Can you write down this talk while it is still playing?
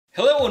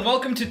Hello and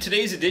welcome to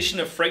today's edition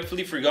of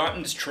Frightfully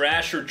Forgotten's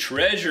Trash or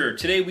Treasure.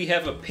 Today we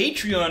have a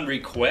Patreon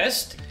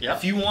request. Yep.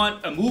 If you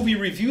want a movie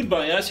reviewed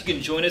by us, you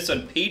can join us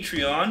on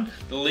Patreon.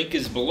 The link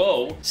is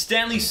below.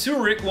 Stanley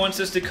Surik wants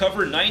us to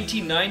cover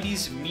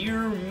 1990's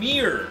Mirror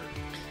Mirror.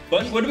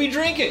 But what are we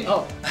drinking?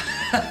 Oh.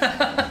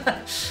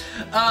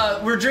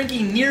 We're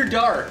drinking Near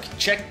Dark,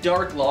 Czech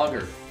Dark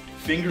Lager.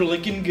 Finger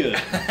licking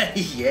good.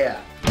 Yeah.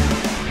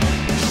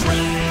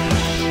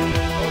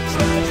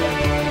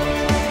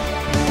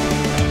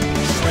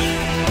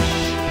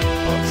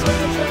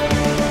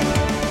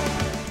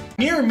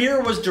 Mirror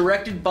Mirror was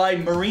directed by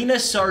Marina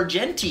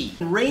Sargenti.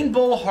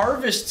 Rainbow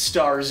Harvest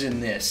stars in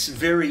this.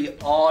 Very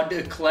odd,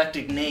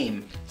 eclectic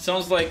name.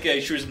 Sounds like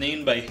she was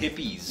named by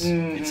hippies.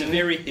 It's a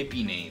very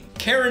hippie name.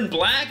 Karen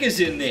Black is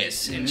in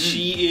this, and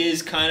she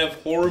is kind of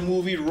horror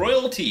movie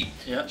royalty.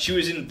 Yeah. She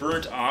was in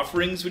Burnt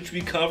Offerings, which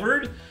we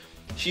covered.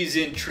 She's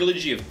in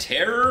Trilogy of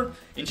Terror,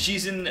 and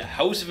she's in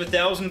House of a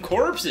Thousand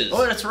Corpses.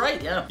 Oh, that's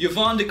right, yeah.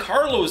 Yvonne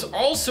DeCarlo is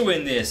also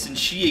in this, and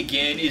she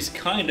again is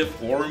kind of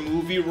horror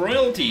movie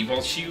royalty.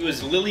 While she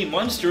was Lily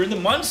Munster in The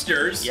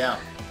Munsters. Yeah.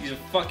 She's a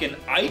fucking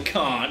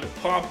icon, a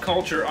pop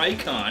culture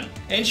icon.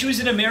 And she was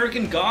in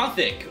American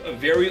Gothic, a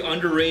very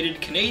underrated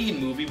Canadian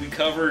movie we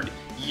covered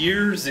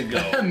years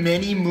ago.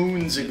 Many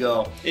moons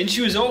ago. And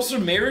she was also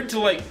married to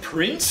like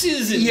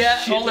princes and yeah,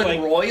 shit. all that like,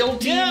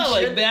 royalty. Yeah, and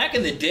like shit. back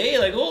in the day,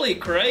 like holy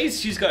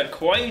Christ, she's got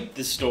quite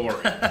the story.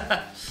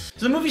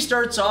 So the movie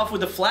starts off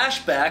with a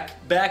flashback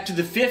back to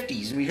the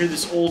 50s, and we hear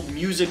this old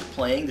music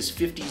playing, this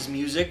 50s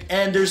music,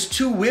 and there's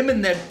two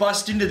women that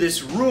bust into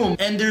this room,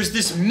 and there's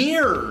this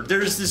mirror.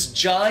 There's this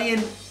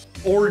giant,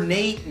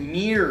 ornate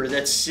mirror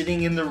that's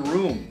sitting in the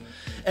room,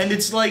 and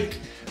it's like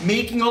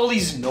making all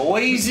these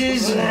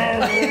noises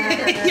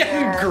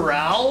and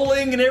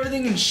growling and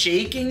everything and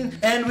shaking.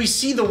 And we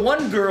see the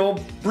one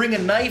girl bring a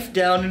knife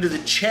down into the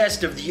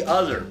chest of the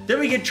other. Then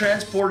we get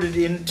transported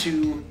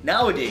into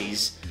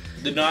nowadays.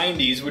 The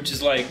 90s, which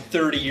is like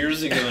 30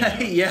 years ago now.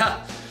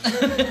 Yeah.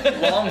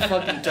 Long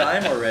fucking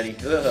time already.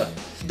 Ugh.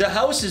 The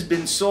house has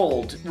been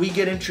sold. We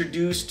get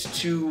introduced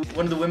to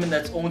one of the women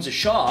that owns a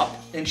shop,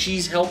 and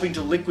she's helping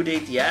to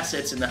liquidate the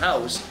assets in the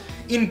house,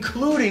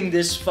 including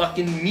this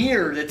fucking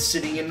mirror that's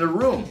sitting in the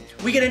room.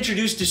 We get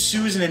introduced to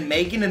Susan and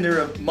Megan, and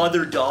they're a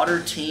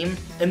mother-daughter team,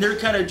 and they're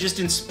kind of just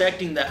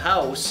inspecting the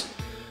house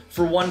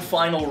for one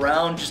final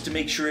round just to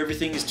make sure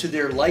everything is to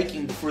their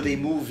liking before they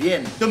move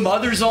in. The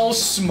mother's all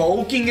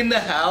smoking in the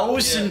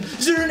house, and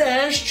is there an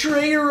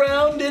ashtray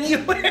around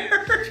anywhere?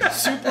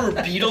 Super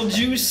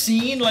Beetlejuice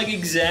scene, like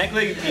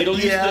exactly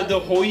Beetlejuice, Yeah. the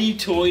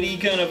hoity-toity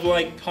kind of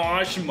like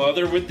posh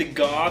mother with the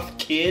goth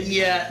kid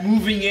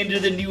moving into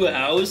the new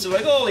house. I'm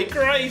like, holy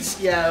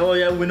Christ! Yeah, oh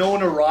yeah,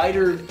 Winona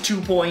Ryder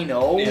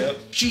 2.0. Yeah.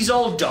 She's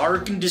all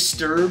dark and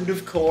disturbed,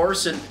 of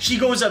course, and she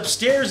goes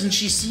upstairs and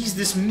she sees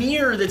this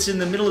mirror that's in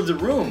the middle of the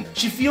room.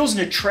 She feels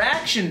an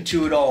attraction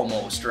to it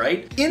almost,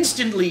 right?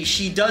 Instantly,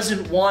 she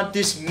doesn't want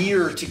this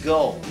mirror to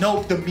go.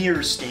 Nope, the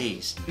mirror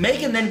stays.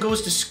 Megan then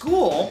goes to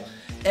school,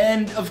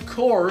 and of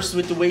course,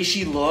 with the way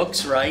she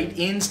looks, right,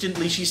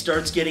 instantly she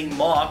starts getting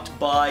mocked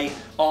by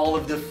all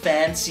of the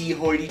fancy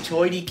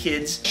hoity-toity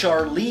kids.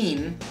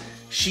 Charlene,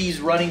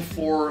 she's running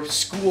for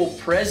school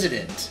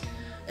president.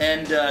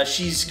 And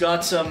she's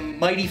got some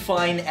mighty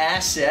fine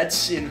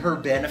assets in her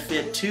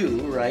benefit too,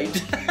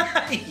 right?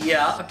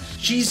 Yeah.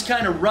 She's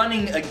kind of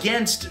running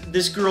against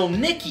this girl,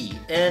 Nikki.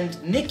 And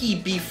Nikki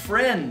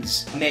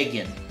befriends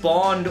Megan.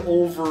 Bond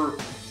over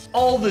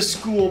all the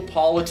school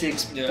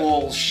politics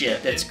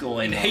bullshit that's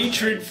going on.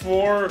 Hatred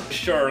for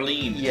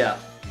Charlene. Yeah.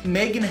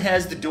 Megan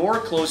has the door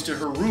close to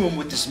her room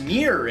with this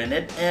mirror in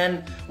it,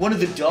 and one of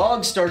the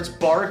dogs starts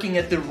barking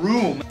at the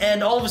room,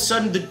 and all of a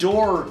sudden the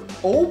door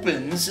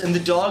opens and the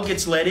dog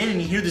gets let in, and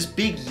you hear this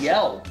big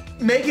yell.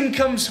 Megan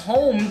comes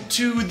home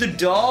to the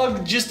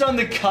dog just on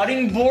the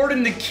cutting board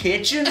in the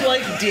kitchen,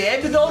 like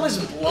dead with all this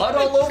blood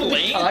all over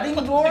the cutting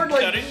board.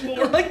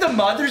 Like the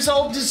mother's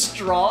all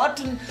distraught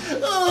and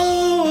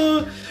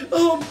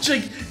it's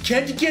like,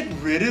 can't you get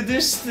rid of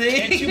this thing?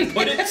 Can't you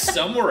put it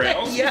somewhere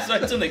else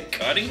besides on the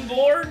cutting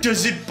board?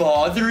 Does it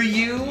bother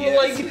you?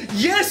 Yes. Like,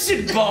 yes,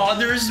 it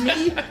bothers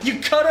me. You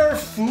cut our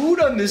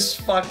food on this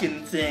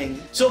fucking thing.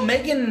 So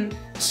Megan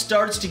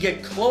starts to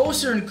get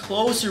closer and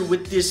closer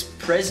with this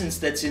presence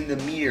that's in the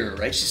mirror,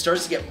 right? She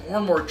starts to get more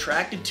and more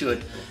attracted to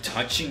it.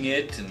 Touching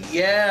it and...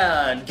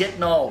 Yeah, and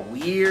getting all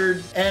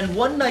weird. And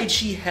one night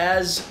she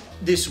has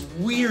this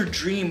weird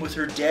dream with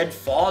her dead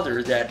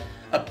father that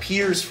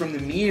appears from the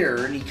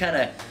mirror, and he kind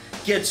of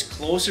gets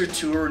closer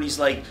to her and he's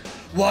like,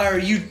 why are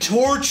you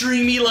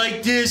torturing me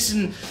like this?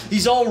 And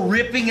he's all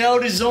ripping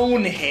out his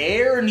own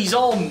hair and he's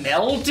all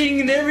melting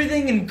and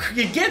everything, and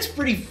it gets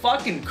pretty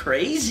fucking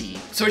crazy.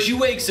 So she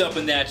wakes up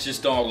and that's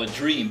just all a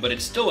dream, but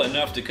it's still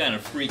enough to kind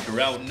of freak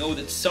her out and know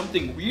that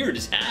something weird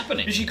is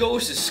happening. She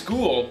goes to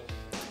school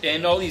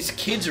and all these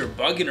kids are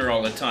bugging her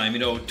all the time, you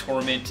know,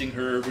 tormenting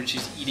her when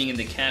she's eating in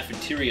the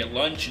cafeteria at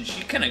lunch, and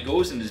she kind of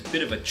goes in this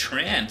bit of a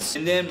trance.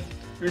 And then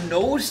her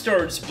nose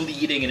starts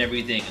bleeding and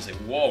everything. It's like,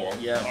 whoa,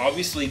 Yeah.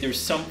 obviously there's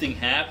something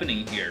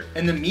happening here.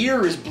 And the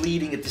mirror is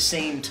bleeding at the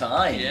same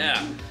time.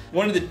 Yeah.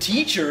 One of the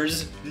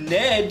teachers,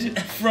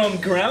 Ned from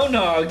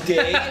Groundhog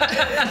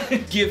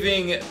Day,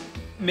 giving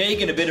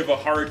Megan a bit of a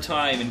hard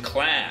time in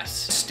class,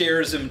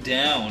 stares him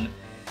down,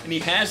 and he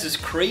has this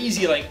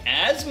crazy like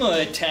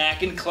asthma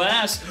attack in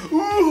class. Ooh,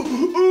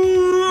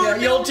 ooh. Yeah,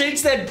 he all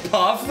takes that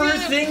puffer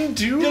thing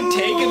too. They'll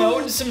take him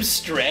out in some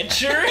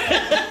stretcher.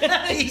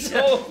 He's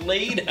all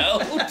laid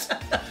out.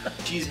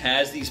 She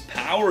has these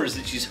powers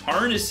that she's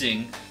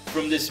harnessing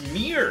from this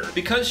mirror.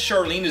 Because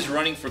Charlene is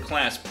running for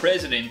class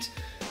president,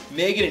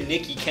 Megan and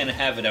Nikki kind of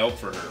have it out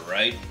for her,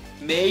 right?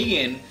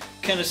 Megan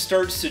kind of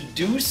starts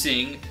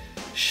seducing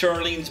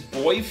Charlene's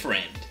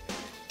boyfriend,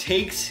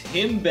 takes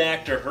him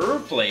back to her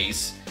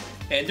place,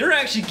 and they're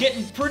actually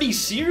getting pretty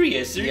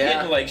serious. They're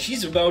getting like,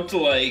 she's about to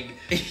like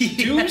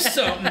do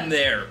something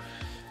there.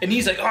 And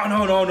he's like, oh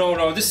no, no, no,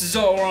 no, this is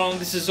all wrong,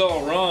 this is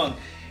all wrong.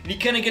 And he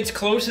kind of gets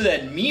close to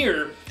that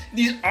mirror.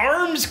 These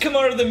arms come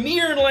out of the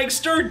mirror and like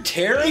start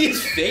tearing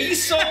his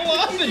face all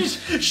up and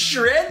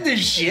shred the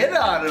shit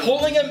out of him.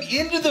 Pulling him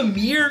into the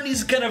mirror, and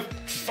he's kind of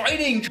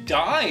fighting,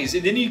 dies,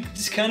 and then he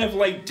just kind of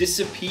like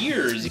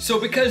disappears. So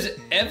because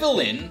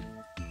Evelyn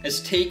has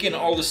taken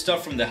all the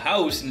stuff from the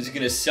house and is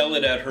gonna sell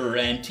it at her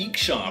antique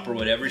shop or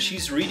whatever,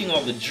 she's reading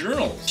all the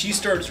journals. She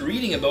starts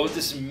reading about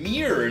this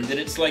mirror and that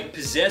it's like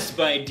possessed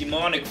by a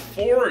demonic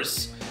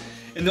force.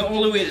 And the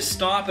only way to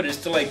stop it is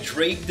to like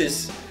drape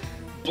this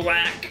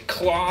black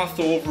cloth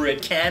over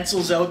it.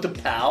 Cancels out the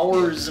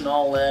powers and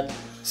all that.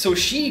 So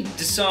she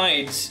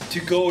decides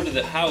to go to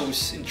the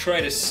house and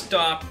try to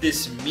stop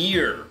this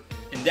mirror.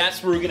 And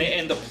that's where we're gonna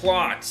end the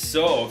plot.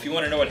 So if you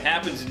wanna know what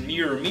happens in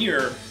Mirror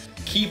Mirror,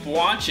 keep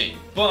watching.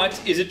 But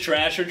is it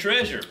trash or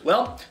treasure?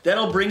 Well,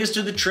 that'll bring us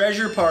to the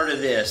treasure part of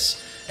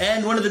this.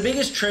 And one of the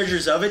biggest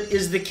treasures of it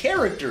is the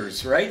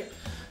characters, right?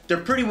 They're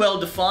pretty well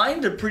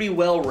defined, they're pretty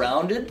well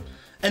rounded.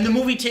 And the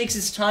movie takes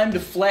its time to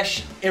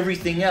flesh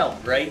everything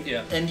out, right?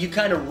 Yeah. And you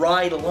kind of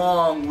ride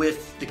along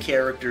with the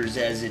characters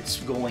as it's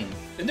going.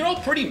 And they're all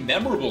pretty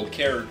memorable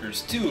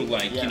characters too,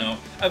 like, you know,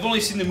 I've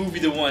only seen the movie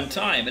the one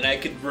time and I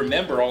could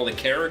remember all the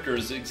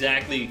characters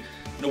exactly,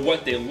 you know,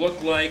 what they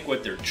look like,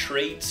 what their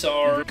traits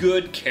are.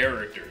 Good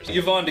characters.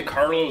 Yvonne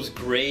DeCarlo is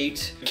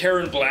great.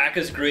 Karen Black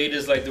is great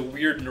as like the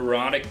weird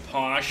neurotic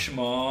posh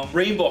mom.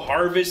 Rainbow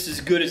Harvest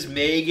is good as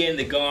Megan,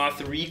 the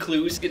goth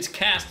recluse. It's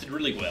casted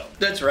really well.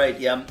 That's right,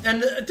 yeah.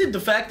 And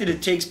the fact that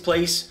it takes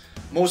place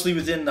mostly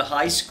within the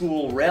high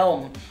school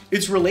realm,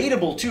 it's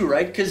relatable too,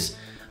 right? Because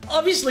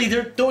obviously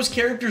those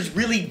characters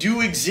really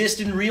do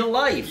exist in real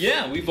life.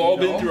 Yeah, we've all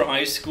been through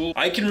high school.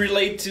 I can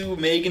relate to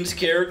Megan's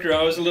character.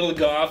 I was a little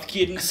goth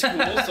kid in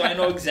school, so I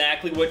know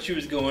exactly what she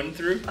was going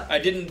through. I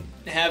didn't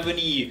have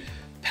any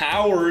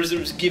powers that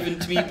was given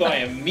to me by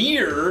a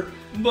mirror,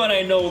 but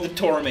I know the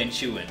torment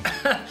she went.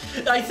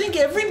 I think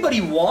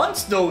everybody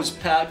wants those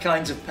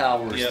kinds of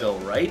powers though,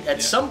 right?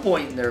 At some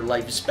point in their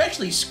life,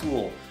 especially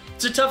school.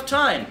 It's a tough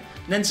time.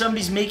 And then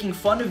somebody's making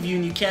fun of you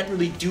and you can't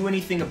really do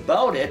anything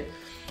about it.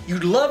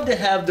 You'd love to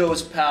have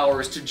those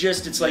powers to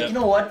just, it's like, you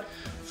know what?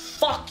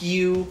 Fuck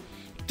you.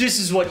 This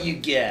is what you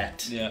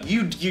get. Yeah.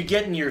 You're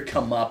getting your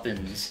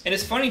comeuppance. And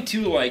it's funny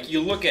too, like, you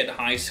look at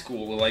high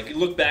school, like, you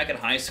look back at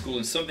high school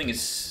and something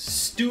as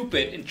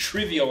stupid and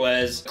trivial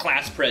as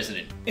class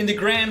president. In the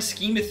grand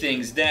scheme of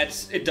things,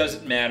 it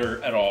doesn't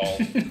matter at all.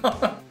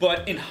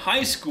 But in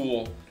high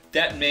school,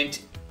 that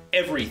meant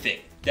everything.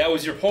 That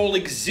was your whole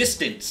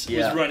existence,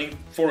 was running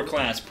for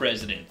class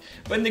president.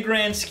 But in the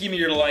grand scheme of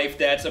your life,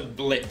 that's a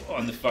blip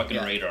on the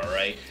fucking radar,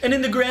 right? And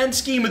in the grand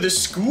scheme of the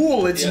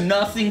school, it's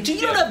nothing.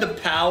 You don't have the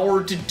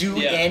power to do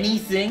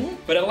anything.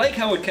 But I like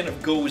how it kind of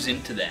goes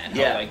into that.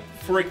 How, like,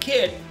 for a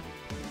kid,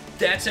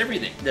 that's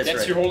everything.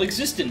 That's your whole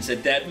existence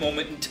at that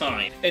moment in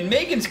time. And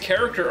Megan's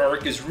character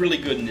arc is really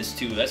good in this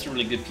too. That's a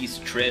really good piece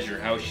of treasure.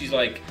 How she's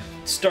like,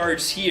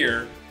 starts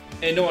here,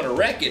 and don't want to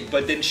wreck it,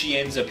 but then she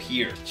ends up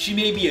here. She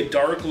may be a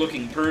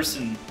dark-looking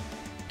person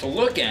to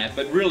look at,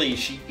 but really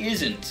she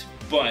isn't,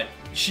 but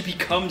she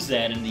becomes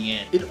that in the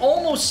end. It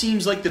almost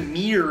seems like the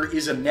mirror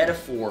is a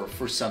metaphor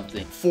for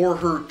something, for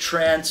her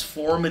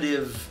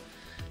transformative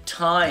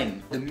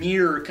time. The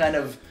mirror kind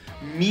of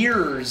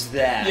mirrors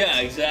that.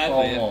 Yeah,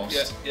 exactly.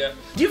 Almost. Yeah.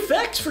 The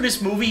effects for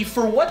this movie,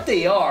 for what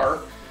they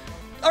are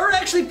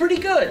actually pretty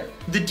good.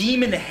 The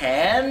demon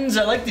hands,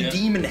 I like the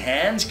demon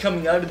hands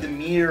coming out of the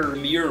mirror.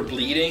 The mirror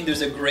bleeding,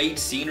 there's a great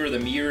scene where the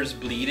mirror's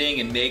bleeding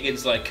and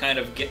Megan's like kind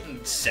of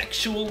getting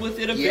sexual with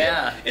it a bit.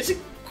 Yeah. It's a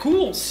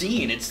cool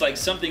scene. It's like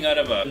something out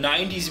of a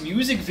 90's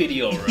music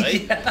video,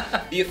 right?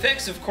 The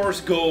effects, of course,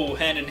 go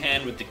hand in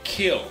hand with the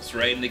kills,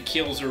 right? And the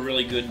kills are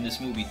really good in this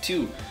movie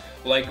too.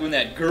 Like when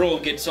that girl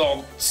gets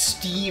all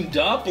steamed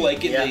up,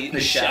 like in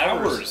the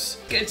showers.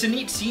 It's a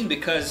neat scene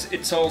because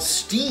it's all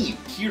steam.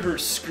 You hear her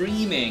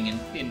screaming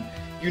and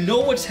you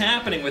know what's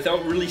happening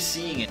without really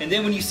seeing it. And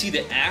then when you see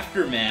the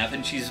aftermath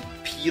and she's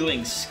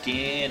peeling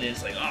skin, and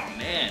it's like, oh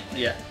man.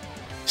 Yeah.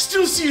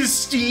 Still see the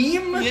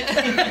steam?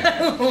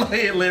 Yeah.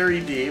 Larry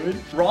David.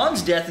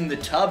 Ron's death in the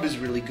tub is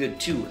really good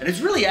too. And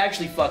it's really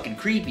actually fucking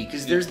creepy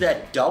because there's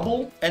that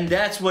double, and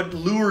that's what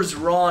lures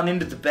Ron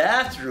into the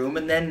bathroom,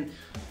 and then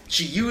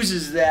she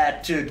uses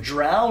that to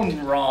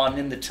drown Ron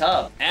in the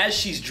tub. As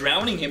she's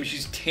drowning him,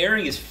 she's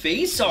tearing his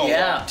face all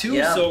off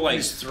too. So like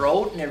his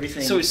throat and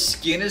everything. So his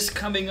skin is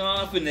coming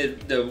off, and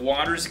the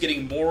water's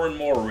getting more and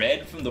more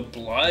red from the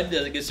blood.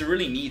 Like, it's a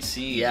really neat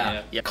scene.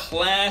 Yeah.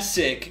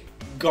 Classic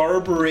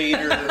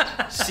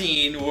garburator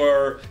scene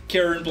where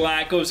Karen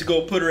Black goes to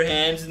go put her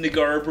hands in the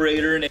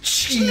garburator, and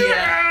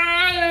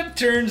it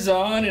turns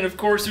on, and of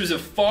course there's a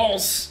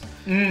false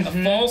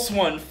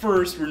one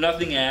first where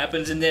nothing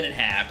happens, and then it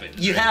happens.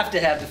 You have to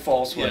have the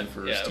false one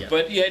first. Yeah.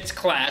 But yeah, it's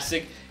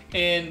classic,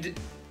 and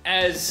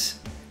as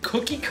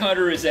cookie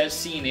cutter as that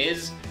scene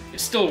is, it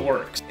still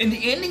works. And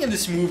the ending of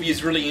this movie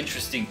is really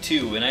interesting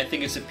too, and I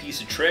think it's a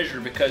piece of treasure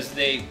because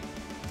they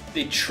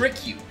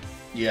trick you.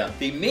 Yeah.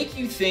 They make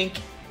you think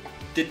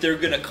that they're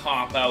gonna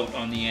cop out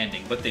on the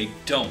ending, but they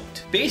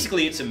don't.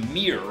 Basically, it's a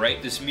mirror,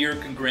 right? This mirror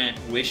can grant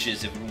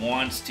wishes if it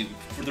wants to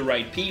for the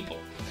right people.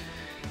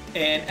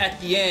 And at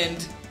the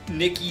end,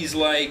 Nikki's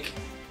like,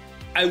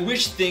 I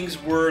wish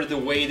things were the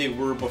way they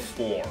were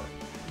before.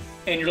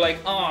 And you're like,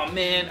 oh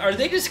man, are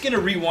they just gonna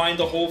rewind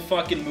the whole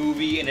fucking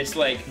movie and it's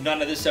like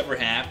none of this ever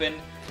happened?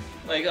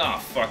 Like, oh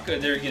fuck,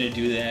 they're gonna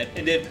do that.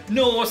 And then,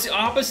 no, it's the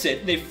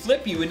opposite. They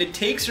flip you and it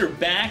takes her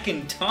back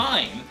in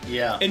time.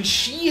 Yeah. And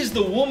she is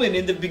the woman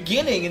in the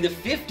beginning, in the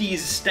 50s,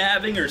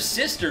 stabbing her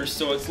sister.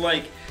 So it's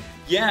like,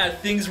 yeah,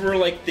 things were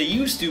like they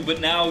used to,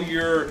 but now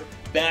you're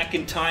back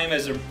in time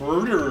as a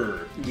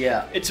murderer.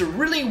 Yeah. It's a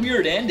really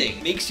weird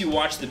ending. Makes you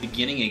watch the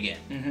beginning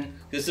again.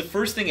 Because the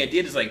first thing I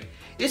did is like,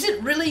 is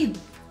it really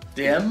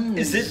them?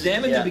 Is it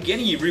them in the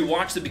beginning? You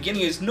rewatch the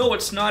beginning, is no,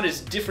 it's not.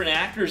 It's different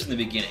actors in the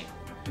beginning.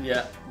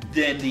 Yeah.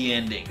 Than the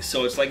ending.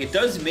 So it's like, it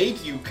does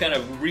make you kind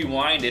of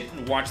rewind it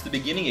and watch the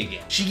beginning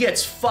again. She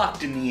gets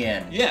fucked in the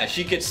end. Yeah,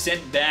 she gets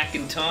sent back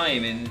in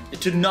time and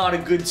to not a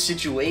good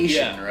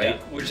situation, right?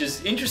 Yeah, which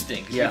is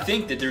interesting because you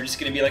think that they're just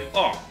gonna be like,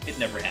 oh, it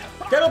never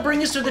happened. That'll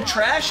bring us to the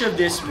trash of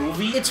this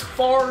movie. It's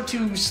far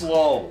too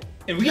slow.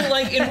 And we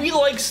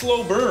like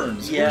slow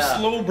burns. Yeah. We're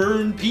slow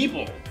burn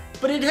people.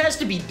 But it has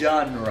to be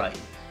done right.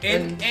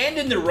 And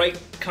in the right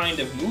kind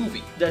of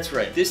movie. That's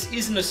right. This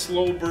isn't a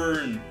slow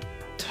burn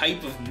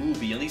type of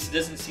movie. At least it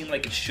doesn't seem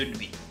like it should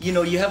be. You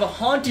know, you have a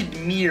haunted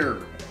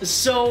mirror,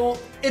 so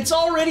it's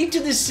already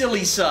to the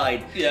silly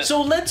side. Yeah.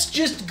 So let's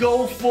just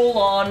go full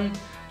on.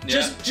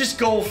 Just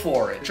go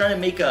for it. Trying to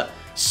make a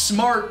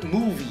smart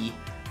movie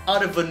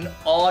out of an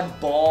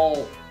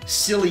oddball,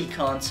 silly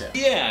concept.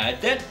 Yeah,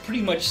 that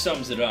pretty much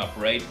sums it up,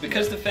 right?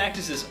 Because the fact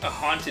is, this a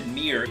haunted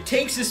mirror, it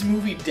takes this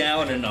movie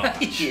down a notch,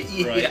 right?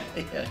 Yeah,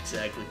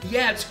 exactly.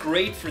 Yeah, it's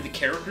great for the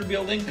character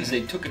building because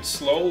they took it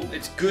slow.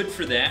 It's good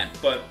for that,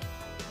 but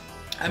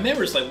I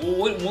remember it's like,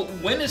 well,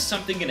 when is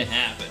something gonna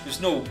happen?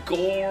 There's no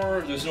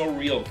gore, there's no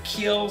real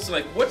kills.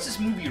 Like, what's this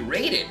movie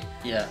rated?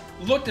 Yeah.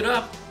 Looked it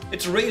up,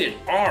 it's rated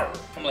R.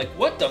 I'm like,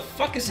 what the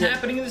fuck is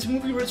happening in this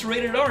movie where it's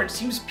rated R? It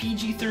seems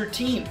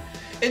PG-13.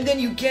 And then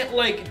you get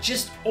like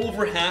just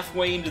over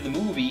halfway into the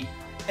movie,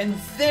 and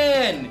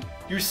then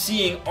you're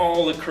seeing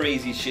all the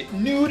crazy shit.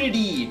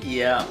 Nudity,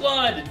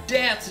 blood,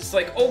 deaths. It's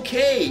like,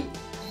 okay,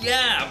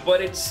 yeah, but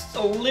it's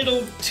a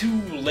little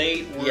too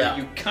late where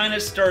you kind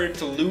of started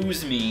to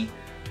lose me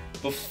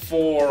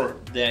before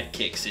that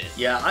kicks in.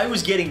 Yeah, I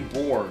was getting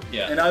bored.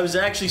 Yeah. And I was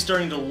actually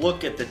starting to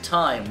look at the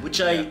time, which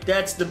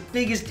that's the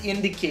biggest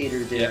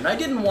indicator there. And I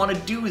didn't want to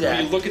do that.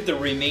 When you look at the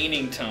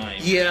remaining time.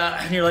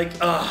 Yeah, and you're like,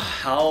 oh,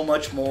 how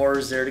much more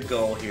is there to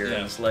go here? Yeah.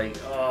 And it's like,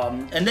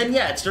 and then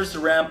it starts to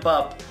ramp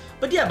up.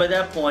 But yeah, by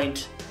that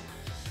point,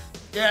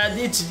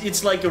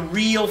 it's like a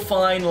real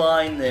fine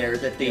line there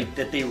that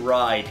they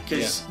ride,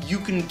 because you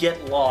can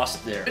get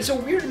lost there. It's a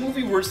weird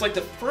movie where it's like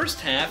the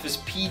first half is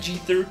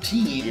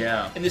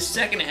PG-13, and the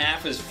second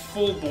half is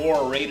full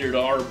bore rated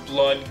R,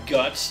 blood,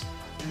 guts,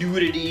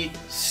 nudity,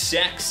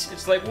 sex.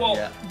 It's like,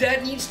 well,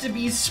 that needs to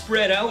be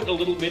spread out a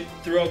little bit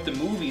throughout the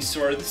movie,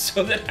 so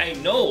that I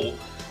know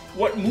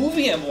what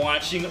movie I'm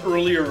watching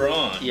earlier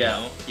on.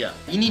 Yeah,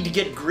 you need to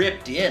get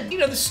gripped in. You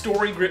know, the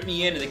story gripped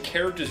me in and the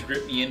characters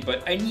gripped me in,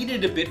 but I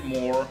needed a bit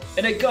more,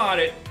 and I got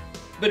it,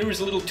 but it was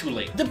a little too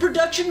late. The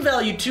production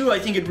value, too, I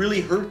think it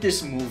really hurt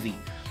this movie.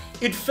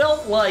 It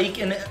felt like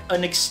an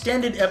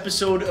extended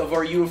episode of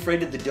Are You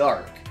Afraid of the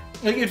Dark?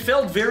 Like, it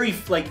felt very,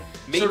 like...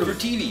 Made for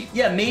TV.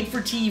 Yeah, made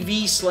for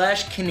TV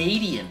 /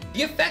 Canadian.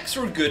 The effects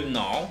were good and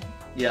all.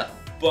 Yeah.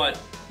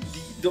 But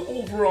the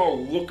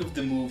overall look of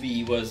the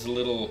movie was a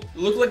little... It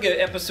looked like an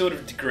episode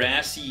of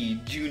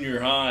Degrassi Junior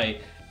High,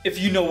 if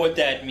you know what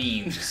that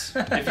means.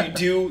 If you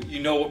do,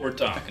 you know what we're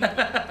talking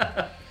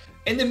about.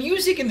 And the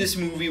music in this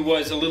movie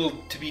was a little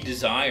to be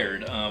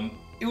desired.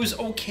 It was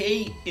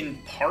okay in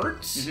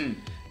parts.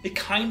 It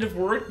kind of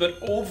worked, but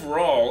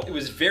overall, it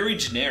was very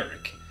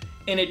generic.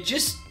 And it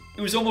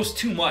was almost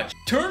too much.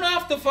 Turn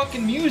off the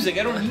fucking music.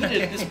 I don't need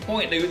it at this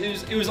point.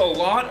 It was a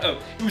lot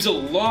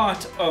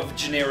of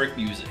generic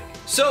music.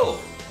 So,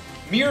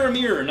 Mirror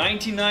Mirror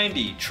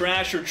 1990,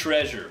 trash or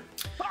treasure?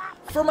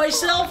 For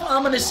myself,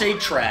 I'm gonna say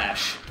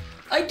trash.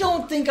 I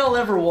don't think I'll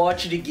ever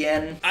watch it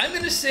again. I'm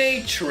gonna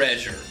say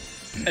treasure.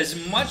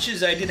 As much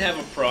as I did have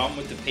a problem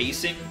with the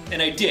pacing,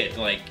 and I did,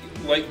 like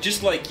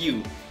just like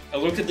you, I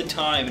looked at the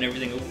time and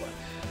everything.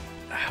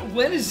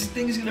 When is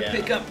things gonna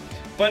pick up?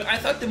 But I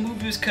thought the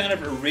movie was kind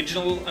of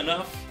original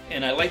enough,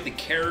 and I liked the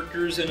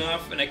characters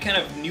enough, and I kind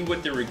of knew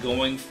what they were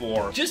going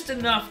for. Just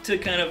enough to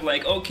kind of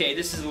like, okay,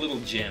 this is a little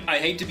gem. I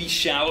hate to be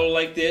shallow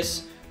like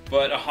this,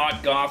 but a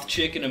hot goth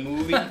chick in a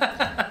movie,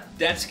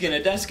 that's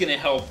gonna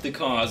help the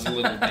cause a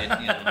little bit,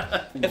 you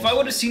know. If I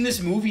would have seen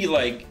this movie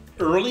like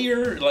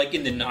earlier, like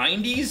in the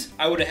 90s,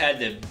 I would have had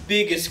the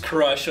biggest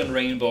crush on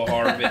Rainbow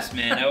Harvest,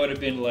 man. I would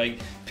have been like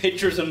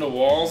pictures on the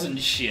walls and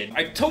shit.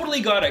 I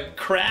totally got a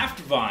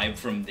Craft vibe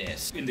from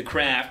this. In the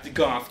Craft, the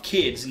goth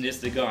kids, and this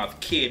the goth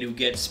kid who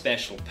gets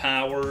special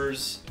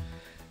powers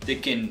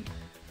that can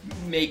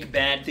make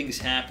bad things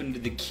happen to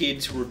the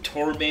kids who are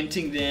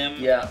tormenting them.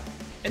 Yeah.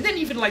 And then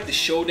even like the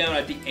showdown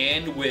at the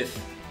end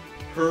with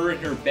her and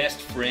her best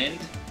friend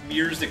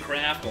mirrors the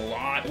Craft a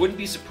lot. I wouldn't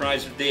be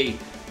surprised if they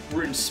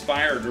were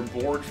inspired or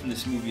bored from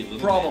this movie a little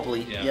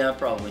Probably, bit. yeah,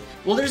 probably.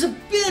 Well, there's a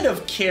bit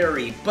of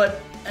Carrie,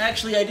 but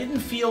actually I didn't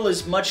feel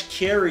as much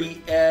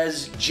Carrie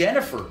as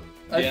Jennifer.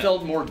 I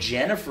felt more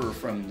Jennifer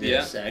from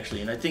this,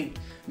 actually, and I think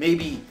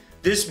maybe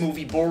this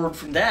movie borrowed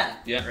from that.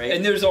 Yeah, right?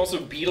 And there's also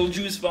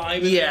Beetlejuice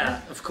vibe in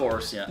there. Of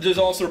course, yeah. There's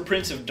also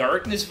Prince of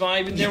Darkness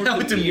vibe in there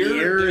with the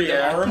mirror,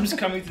 the arms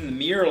coming through the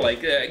mirror.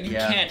 Like, you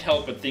can't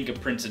help but think of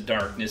Prince of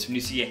Darkness when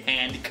you see a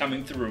hand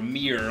coming through a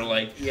mirror.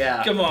 Like,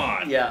 come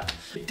on. Yeah.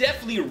 It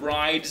definitely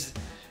rides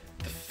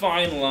the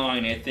fine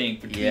line, I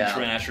think, between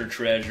trash or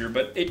treasure,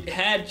 but it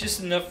had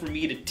just enough for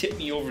me to tip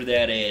me over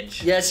that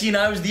edge. Yeah, see, and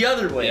I was the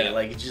other way.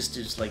 Like, it just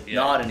is like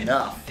not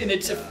enough. And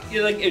it's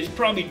it's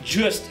probably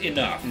just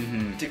enough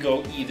to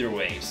go either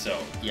way. So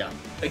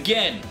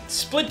again,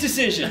 split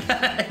decision.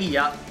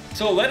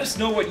 So let us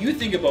know what you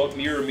think about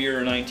Mirror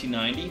Mirror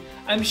 1990.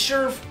 I'm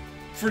sure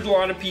for a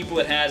lot of people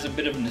it has a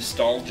bit of a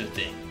nostalgia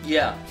thing.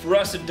 Yeah. For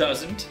us it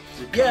doesn't.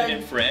 We're coming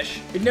in fresh.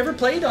 It never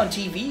played on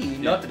TV,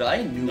 not that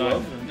I knew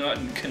of. Not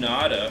in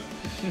Canada.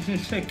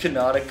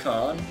 Canada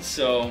Con.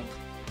 So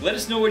let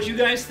us know what you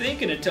guys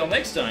think, and until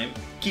next time,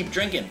 keep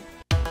drinking.